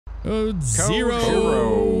Code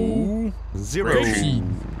zero. Zero. Grape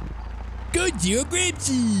seeds. Code zero grape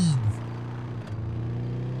seeds.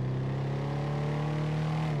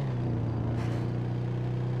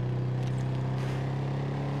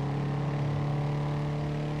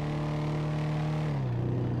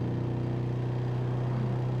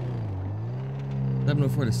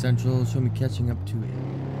 To Central, show me catching up to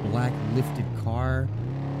a black lifted car,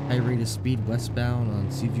 high rate of speed westbound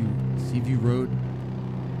on Seaview Road.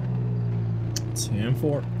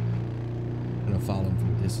 10-4. I'm gonna follow him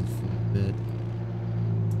from a distance for a bit.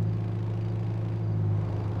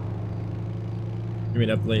 Give me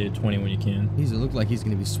an updated 20 when you can. It looked like he's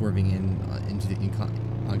gonna be swerving into the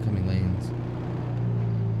oncoming lanes.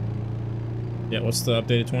 Yeah, what's the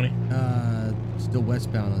updated 20? Still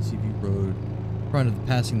westbound on Seaview Road. Front of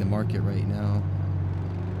passing the market right now.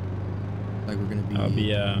 Like we're gonna be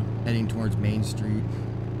heading towards Main Street.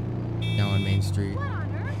 Now on Main Street.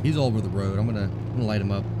 He's all over the road. I'm gonna light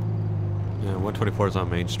him up. Yeah, 124 is on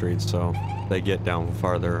Main Street, so if they get down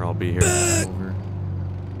farther, I'll be here. Over.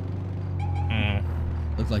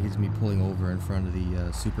 Looks like he's gonna be pulling over in front of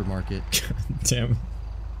the supermarket. Damn.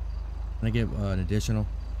 Can I get an additional?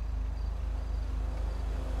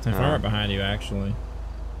 I'm right behind you, actually.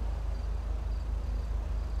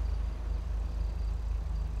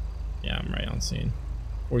 Yeah, I'm right on scene.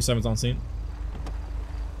 47's on scene.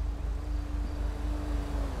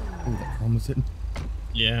 Ooh, that almost hit him.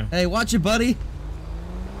 Yeah. Hey, watch it, buddy.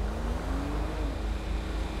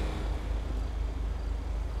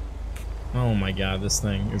 Oh my god, this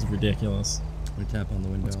thing is ridiculous. I'm gonna tap on the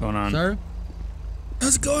window. What's going on? Sir?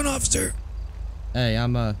 How's it going, officer? Hey,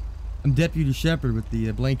 I'm Deputy Shepard with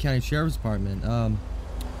the Blaine County Sheriff's Department.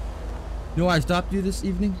 You know why I stopped you this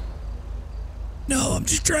evening? No, I'm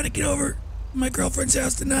just trying to get over to my girlfriend's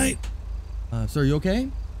house tonight. Sir, you okay?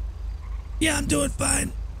 Yeah, I'm doing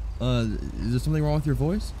fine. Is there something wrong with your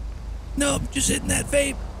voice? No, I'm just hitting that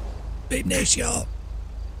vape. Vape Nation, y'all.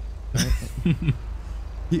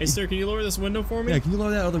 Hey, sir, can you lower this window for me? Yeah, can you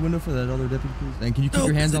lower that other window for that other deputy, please? And can you keep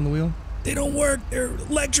your hands on the wheel? They don't work. They're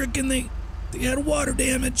electric and they had water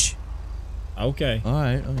damage. Okay. All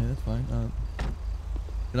right, okay, that's fine.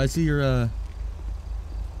 Can I see your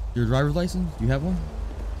driver's license? Do you have one?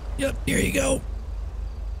 Yep, here you go.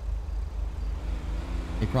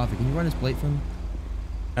 Hey, Prophet, can you run his plate for me?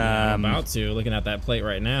 I'm about to, looking at that plate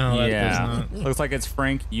right now. Yeah, looks like it's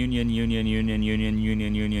Frank Union King.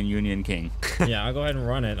 Yeah, I'll go ahead and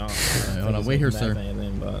run it. Right, hold on, wait here, sir.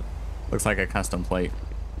 Anything, but Looks like a custom plate.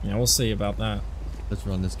 yeah, we'll see about that. Let's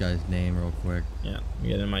run this guy's name real quick. Yeah,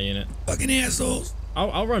 get in my unit. Fucking assholes.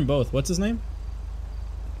 I'll run both. What's his name?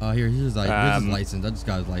 Here's his license. I just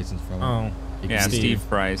got his license from him. Oh, Yeah, Steve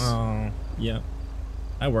Price. oh, yeah.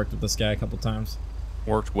 I worked with this guy a couple times.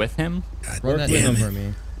 Worked with him? Run that name for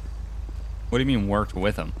me. What do you mean worked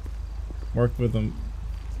with him? Worked with him.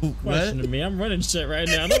 Questioning me. I'm running shit right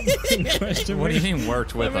now. Don't question me. What do you mean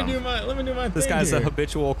worked with him? Let me do my This thing guy's here. a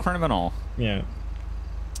habitual criminal. Yeah.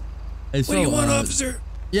 Hey, so, What do you want, officer?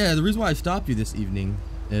 Yeah, the reason why I stopped you this evening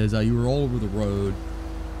is you were all over the road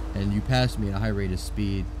and you passed me at a high rate of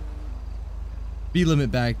speed. Speed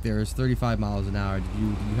limit back there is 35 miles an hour. Did you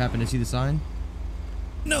happen to see the sign?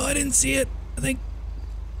 No, I didn't see it. I think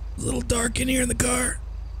it's a little dark in here in the car.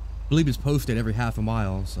 I believe it's posted every half a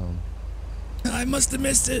mile, so. I must have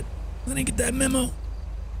missed it. I didn't get that memo.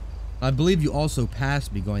 I believe you also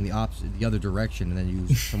passed me going the other direction, and then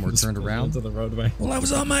you somewhere turned around. Into the roadway. Well, I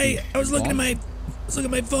was looking at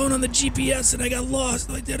my phone on the GPS and I got lost.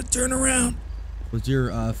 I had to turn around. Was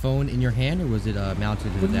your phone in your hand, or was it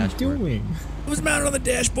mounted to the dashboard? What are you doing? It was mounted on the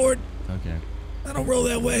dashboard. Okay. I don't roll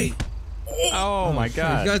that way. Oh my shit.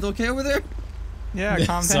 god. You guys okay over there? Yeah,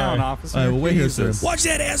 calm Sorry. down, officer. All right, well, wait here, sir. Jesus. Watch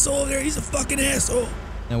that asshole over there. He's a fucking asshole.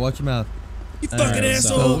 Now watch your mouth. You fucking so-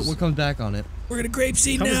 So assholes. what comes back on it? We're gonna grape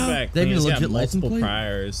seed Comes now. back. They have a He's got legit license multiple plate?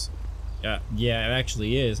 priors. Yeah, it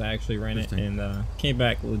actually is. I actually ran it Interesting. and came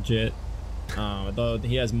back legit. Though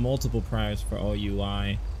he has multiple priors for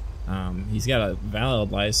OUI. He's got a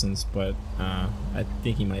valid license, but I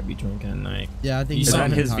think he might be drunk at night. Yeah, I think You he's saw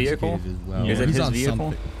that his intoxicated vehicle? as well. Is Or it he's his on vehicle?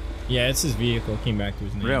 something. Yeah, it's his vehicle. Came back to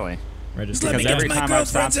his name. Really? Registered. Let me Because get to every my time I've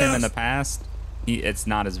stopped girlfriend's him in the house. past, it's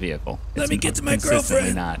not his vehicle. Let It's me get to my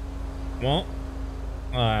consistently girlfriend. not. Well,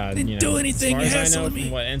 Didn't do anything, As far you're as I know, hassling me.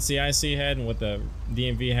 from what NCIC had and what the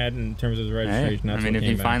DMV had in terms of the Hey, registration, I that's mean, what if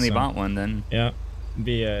came he back, finally so, bought one, then yeah,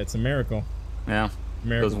 it's a miracle. yeah.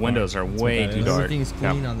 Miracle Those windows car. are That's what way that too is. dark. Everything's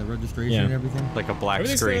clean on the registration Yeah. and everything. Like a black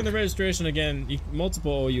Everything's clear on screen. the registration again.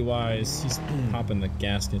 Multiple OUIs. He's popping the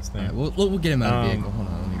gaskets there. All right, we'll get him out of the vehicle. Hold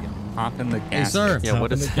on, let me get him. Hop in the gas. Hey, sir. Yeah, what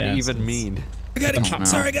Top does of the that even gaskets. mean?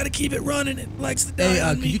 Sorry, I gotta keep it running. It likes to die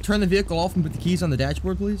on could me. you turn the vehicle off and put the keys on the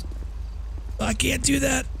dashboard, please? I can't do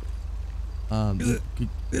that. And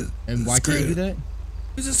why can't you do that?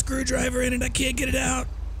 There's a screwdriver in it. I can't get it out.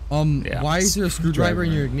 Why is there a screwdriver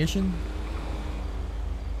in your ignition?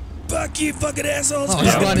 Fuck you, fucking assholes. Oh,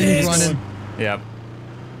 he's running. Yep.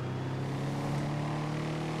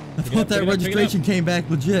 I thought that registration came back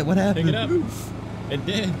legit. What happened? Pick it up. It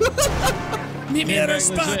did. Meet me at our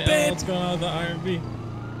spot, babe. What's going on with the R&B?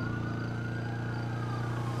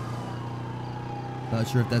 Not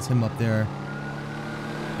sure if that's him up there.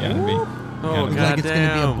 Gotta be. Oh, Looks like it's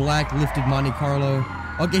gonna be a black lifted Monte Carlo.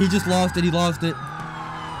 Okay, he just lost it. He lost it.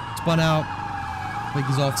 Spun out. I think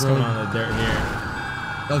he's off What's road. going on the dirt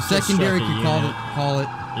here? Oh, secondary struck a could unit. call it.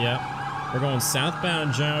 Yep. We're going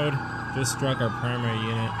southbound, Jode. Just struck our primary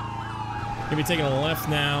unit. Gonna be taking a left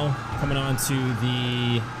now, coming on to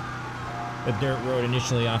the dirt road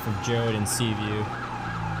initially off of Jode and Seaview.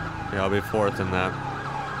 Yeah, I'll be fourth in that.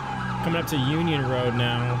 Coming up to Union Road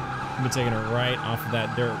now. Gonna be taking a right off of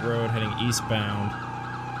that dirt road, heading eastbound.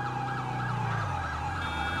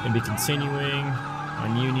 Gonna be continuing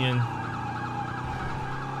on Union.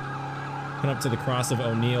 Coming up to the cross of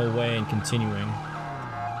O'Neill Way and continuing.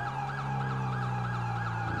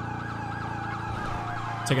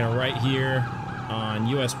 Taking a right here on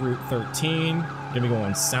US Route 13. Gonna be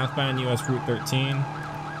going southbound US Route 13.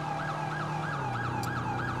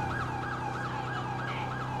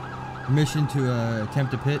 Permission to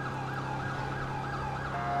attempt a pit.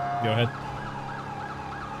 Go ahead.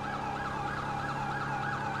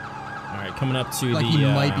 All right, coming up to Like the he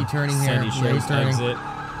might be turning here. Sandy Yeah, Shores he's turning. exit.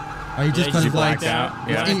 Oh, he just Yeah, cut you his lights blacked out.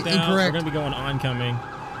 Yeah. Blacked out. Incorrect. We're gonna be going oncoming.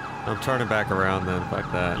 I'm turning back around then.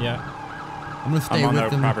 Fuck that. Yeah. I'm gonna stay I'm on with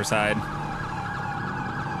the him. proper side.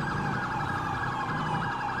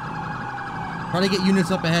 Try to get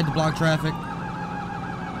units up ahead to block traffic.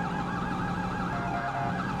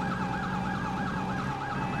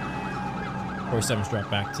 47's dropped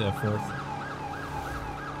back to 4th.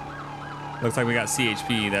 Looks like we got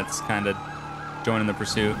CHP that's kind of joining the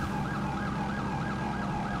pursuit.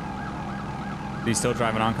 He's still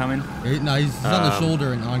driving oncoming? No, he's on the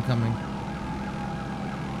shoulder and oncoming.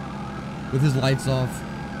 With his lights off.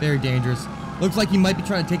 Very dangerous. Looks like he might be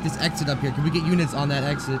trying to take this exit up here. Can we get units on that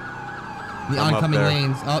exit? The I'm oncoming up there.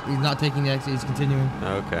 lanes. Oh, he's not taking the exit. He's continuing.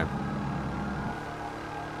 Okay.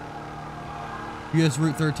 US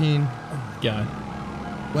Route 13. God.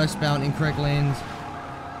 Westbound, incorrect lanes.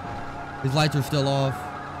 His lights are still off.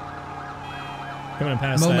 Coming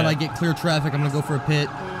past The moment that. I get clear traffic, I'm going to go for a pit.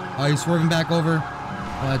 Oh, he's swerving back over.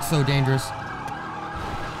 Oh, that's so dangerous.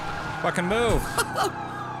 Fucking move!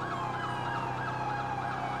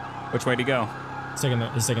 Which way to go? He's taking the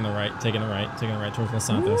right towards Los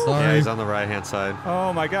Santos. Sorry. Yeah, he's on the right hand side.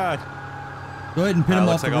 Oh my god. Go ahead and pin him off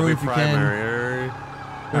looks the like I'll road be if you can. primary.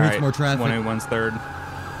 Or hits more traffic. 181's third.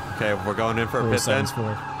 Okay, we're going in for a pit then. 47's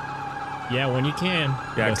 4th. Yeah, when you can.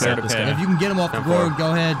 Yeah, Go clear to south this pit. guy. If you can get him off the 10-4. road,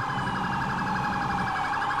 go ahead.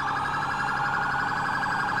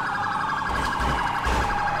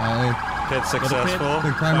 Pit successful.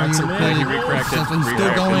 The primary Box unit him in. pitted. He recorrected. So he's still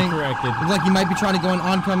Redirected. going. Corrected. Looks like he might be trying to go in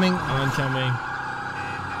oncoming. Oncoming.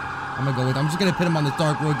 I'm gonna go with. I'm just gonna pit him on this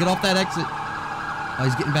dark road. Get off that exit. Oh,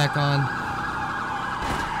 he's getting back on.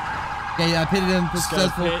 Okay, yeah, I pitted him. Just gotta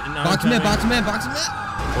Successful. pit and Box him in. oncoming. Box him in. Box him in.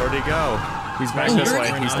 Where'd he go? He's back Oh, this you're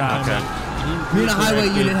way. in He stopped. Okay. Me and a highway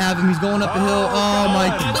unit have him. He's going up the hill. Oh my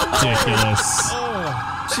god. Ridiculous.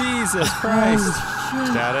 Jesus Christ.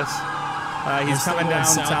 Shit. Status? He's coming down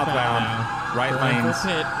southbound. now. Right Going lanes. for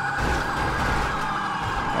pit.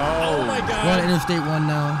 Oh. Oh my We're on god. Interstate 1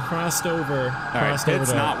 now. Crossed over. All right, Crossed over. it's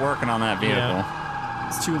to- not working on that vehicle. Yeah.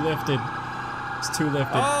 It's too lifted. It's too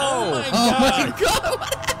lifted. Oh. Oh my my god. god.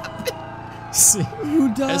 What happened? See,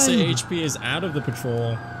 Who died? SAHP is out of the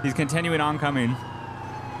patrol. He's continuing oncoming.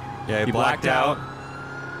 Yeah, He blacked out.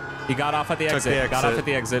 He got off at the Took exit. the Got off exit. at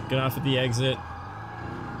the exit. Get off at the exit.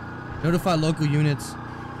 Notify local units.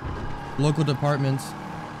 Local departments.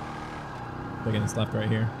 Look at this left right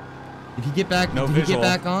here. Did he get back? No did he visual.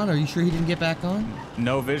 get back on? Are you sure he didn't get back on?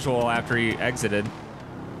 No visual after he exited.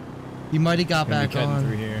 He might have got Gonna be back cutting on.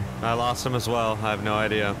 through here. I lost him as well. I have no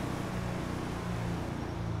idea.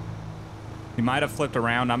 He might have flipped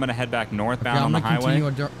around. I'm going to head back northbound Okay, on I'm the gonna highway.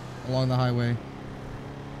 continue along the highway.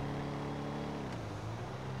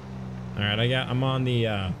 All right, I'm on the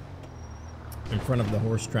in front of the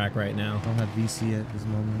horse track right now. I don't have VC at this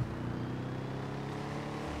moment.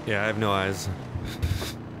 Yeah, I have no eyes.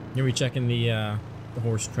 You're be checking the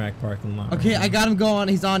horse track parking lot. Okay, right I got him going.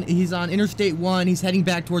 He's on Interstate 1. He's heading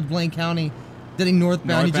back towards Blaine County. Heading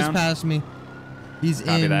northbound. He just Northbound? passed me. He's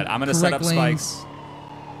Copy in that. I'm gonna set up lanes. spikes.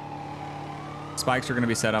 Spikes are gonna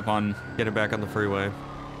be set up on. Get him back on the freeway.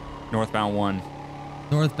 Northbound 1.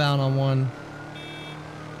 Northbound on 1.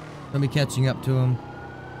 Let me catching up to him.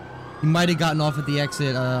 He might have gotten off at the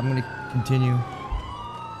exit. I'm gonna continue.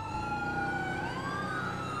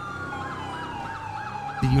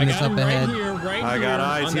 The unit's up ahead. I got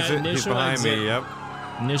eyes. He's behind me. Yep.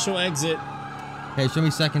 Initial exit. Okay, show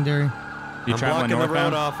me secondary. You I'm traveling blocking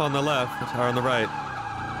northbound? the road off on the left or on the right.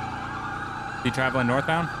 You traveling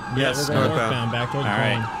northbound? Yeah, Yes, we're going northbound. northbound. Back towards All the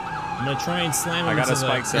right. plane. I'm gonna try and slam him. I got into a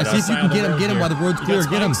spike the, set Yeah, see if you can get him while the road's clear.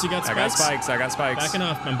 Get him. You got I got spikes? spikes. I got spikes. Backing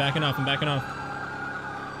off. I'm backing off. I'm backing off.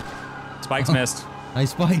 Spikes missed.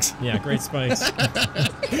 Nice spikes. Yeah, great spikes.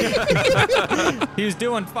 He was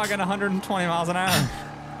doing fucking 120 miles an hour.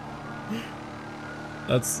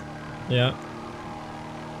 That's, yeah.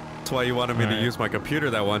 That's why you wanted me to use my computer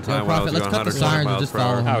that one Yo, time when I was Prophet, going let's cut the 120 sirens and miles just per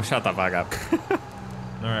follow hour. him. Oh, shut the fuck up.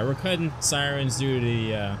 All right, we're cutting sirens due to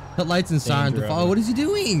the. Cut lights and sirens to Danger follow. of it. What is he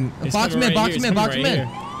doing? He's Box him coming in, right box here, him in, he's box him coming in.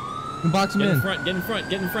 right You can box him Get in in. front, get in front,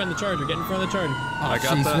 get in front of the charger, get in front of the charger. Oh, I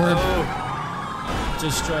got jeez, the. word. Oh,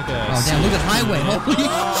 Just struck us. Oh, damn, look at Highway. Holy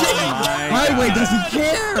shit. Highway doesn't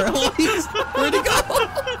care. Where'd he go?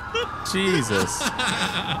 Jesus.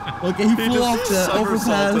 Okay, he flew off the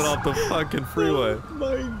somersaulted overpass. off the fucking freeway. Oh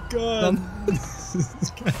my god.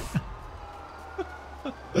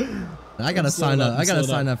 I gotta Slow sign down, up. I gotta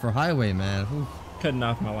slow sign down. up for Highway, man. Ooh, Cutting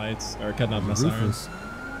off my lights, or cutting off my sirens.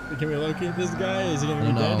 ruthless. Can we locate this guy? Is he I gonna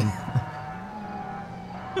don't be know. dead?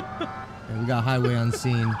 Yeah, we got Highway on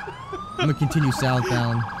scene. I'm gonna continue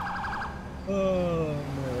southbound. Oh,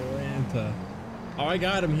 Maranta. Oh, I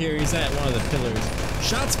got him here. He's at one of the pillars.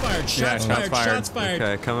 Shots fired! Shots Yeah, fired! shots fired. Shots fired!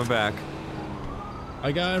 Okay, coming back.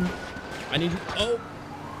 I got him. I need. Oh,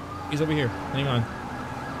 he's over here. Hang on.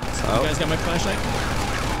 Oh. You guys got my flashlight?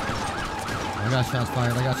 I got shots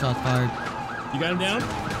fired. I got shots fired. You got him down?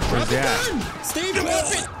 Where's he at? Steve, drop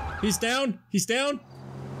it! He's down. He's down.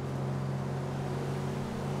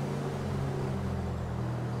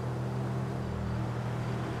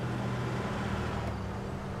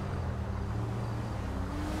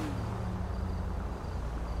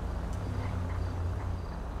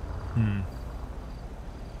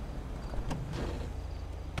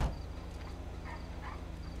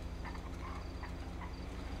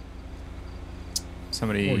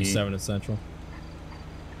 Somebody. 47 at Central.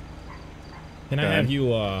 Can I have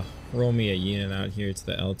you roll me a unit out here to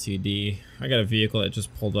the LTD? I got a vehicle that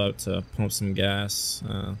just pulled out to pump some gas.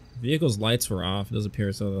 Vehicle's lights were off. It does appear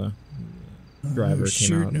as though the driver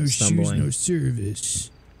came out stumbling. No service.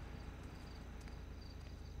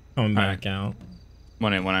 Coming back out.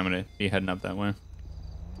 When I'm gonna be heading up that way.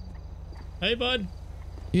 Hey, bud.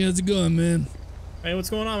 Yeah, how's it going, man? Hey, what's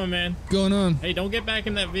going on, my man? What's going on? Hey, don't get back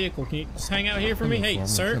in that vehicle. Can you just hang out here for me? Hey, Show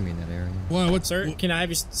sir. me in that area. Why? What's Sir, can I have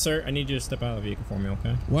you, sir? I need you to step out of the vehicle for me,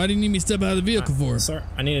 okay? Why do you need me to step out of the vehicle for? Sir,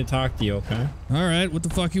 I need to talk to you, okay? All right, what the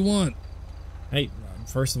fuck you want? Hey,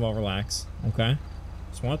 first of all, relax, okay?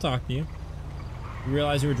 Just want to talk to you. You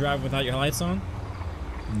realize you were driving without your lights on?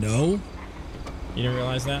 No. You didn't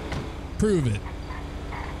realize that? Prove it.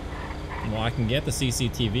 Well, I can get the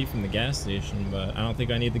CCTV from the gas station, but I don't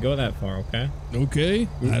think I need to go that far, okay? Okay.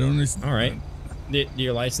 I don't understand. All right. Do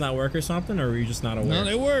your lights not work or something, or were you just not aware? No,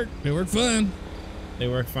 they work. They work fine. They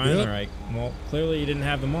work fine? Yep. All right. Well, clearly you didn't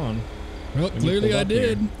have them on. Well, When you clearly pulled I up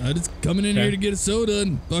did. here. I just coming in Okay. here to get a soda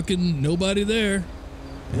and fucking nobody there.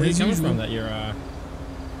 Where are you As coming usual. from? That you're,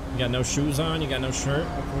 you got no shoes on? You got no shirt?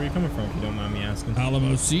 Where are you coming from, if you don't mind me asking?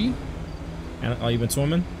 Alamo Sea? And, oh, you been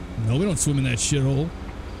swimming? No, we don't swim in that shithole.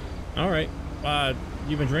 All right.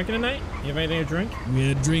 You been drinking tonight? You have anything to drink? We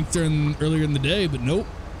had a drink earlier in the day, but nope.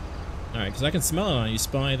 All right, because I can smell it on you. You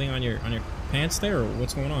spill anything on your pants there, or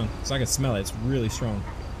what's going on? Because I can smell it. It's really strong.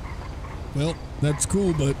 Well, that's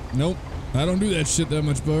cool, but nope. I don't do that shit that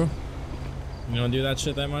much, bro. You don't do that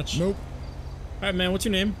shit that much? Nope. All right, man. What's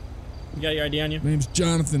your name? You got your ID on you? My name's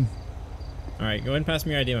Jonathan. All right, go ahead and pass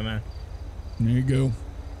me your ID, my man. There you go.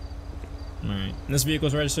 All right. And this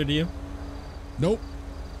vehicle's registered to you? Nope.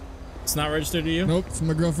 It's not registered to you? Nope. It's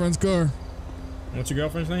my girlfriend's car. What's your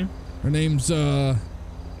girlfriend's name? Her name's,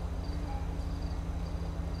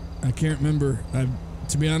 I can't remember.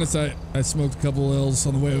 To be honest, I smoked a couple L's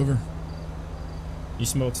on the way over. You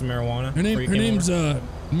smoked some marijuana? Her name's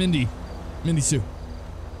Mindy. Mindy Sue.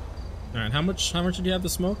 All right. How much did you have to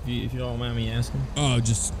smoke? If you don't mind me asking. Oh,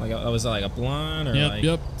 just Like, was it like a blunt or Yep, like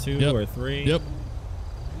yep, 2 yep, or 3? Yep.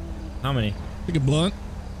 How many? Take a blunt.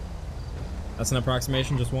 That's an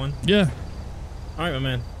approximation, just one? Yeah. All right, my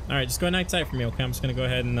man. All right, just go ahead and act tight for me, okay? I'm just gonna go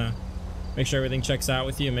ahead and Make sure everything checks out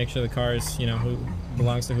with you. Make sure the car's, you know, who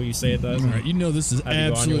belongs to who you say it does. All right, you know this is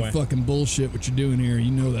absolute fucking bullshit what you're doing here.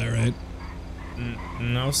 You know that, right?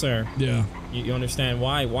 No, sir. Yeah. You understand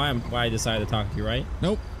why I decided to talk to you, right?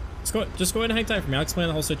 Nope. Just go ahead and hang tight for me. I'll explain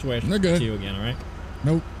the whole situation to you again, all right?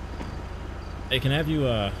 Nope. Hey, can I have you,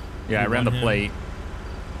 Yeah, I ran the plate.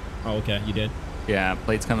 Oh, okay, you did? Yeah,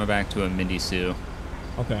 plate's coming back to a Mindy Sue.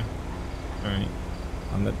 Okay. All right.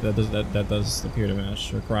 That does appear to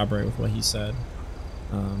match or corroborate with what he said.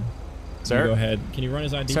 Sir? Go ahead. Can you run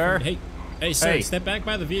his ID? Sir? For me? Hey, sir, step back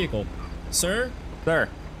by the vehicle. Sir? Sir.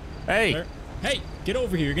 Hey. Sir? Hey, get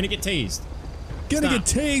over here. You're gonna get tased. Gonna get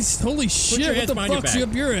tased? Holy shit, what the fuck's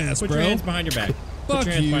up your ass, bro? Put your hands behind your back. Put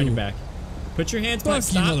your hands behind your back. Put your hands behind.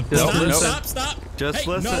 Stop. Just hey,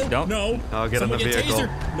 listen. No. I'll get in the vehicle.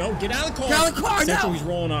 Taser. No, get out of the car. Get out of the car, Central, he's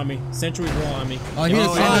rolling on me. Oh,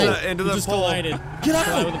 into the just pole. collided. Get out.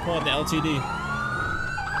 Collided with the pole at the LTD.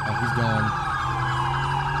 Oh, he's gone.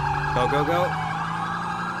 Go.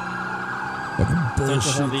 Fucking bullshit.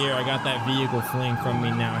 Central, hold the air. I got that vehicle fleeing from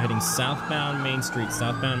me now, heading southbound Main Street.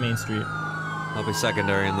 I'll be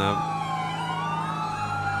secondary in that.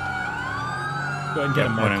 Go ahead and get a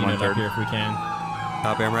marking note up here if we can.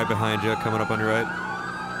 Copy, I'm right behind you, coming up on your right.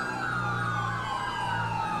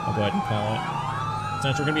 I'll go ahead and call it.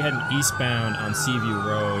 Central, we're going to be heading eastbound on Seaview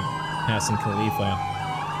Road, passing Khalifa.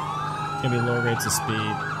 It's going to be low rates of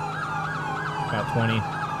speed, about 20.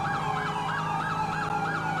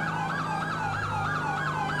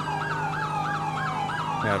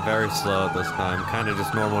 Yeah, very slow at this time. Kind of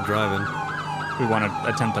just normal driving. We want to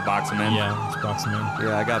attempt to box him in. Yeah, let's box him in.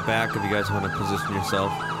 Yeah, I got back if you guys want to position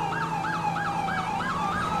yourself.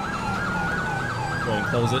 Go ahead and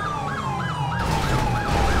close it.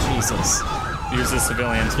 Jesus. Use the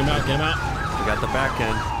civilians. Get him out. We got the back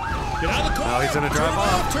end. Get out of the car. No, he's gonna drive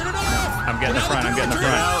off. Turn it off. I'm getting the front.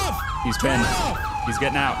 He's pinned. He's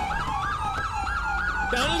getting out.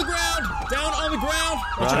 Down on the ground.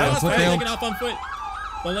 Watch Right. out. Taking off on foot.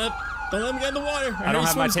 Don't let him get in the water. I don't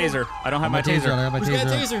have my taser. I got my Who's taser. got a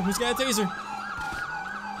taser?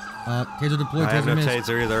 Taser deployed. I have no missed.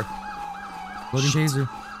 taser either. Loading taser.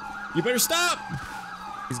 You better stop.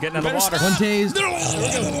 He's getting in the water. One tase.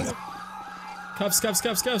 Cuffs. Cuff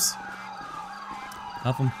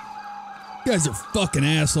him. You guys are fucking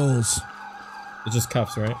assholes. It's just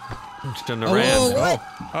cuffs, right? Shouldn't have ran.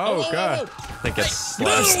 Oh, God. I think it's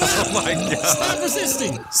slashed. Oh, my God. Stop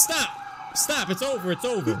resisting. Stop. It's over.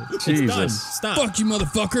 It's Jesus. done. Stop. Fuck you,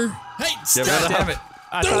 motherfucker. Hey, Give it stop. up. Damn it.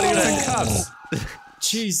 I thought he was in cuffs.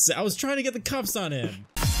 Jeez, I was trying to get the cuffs on him.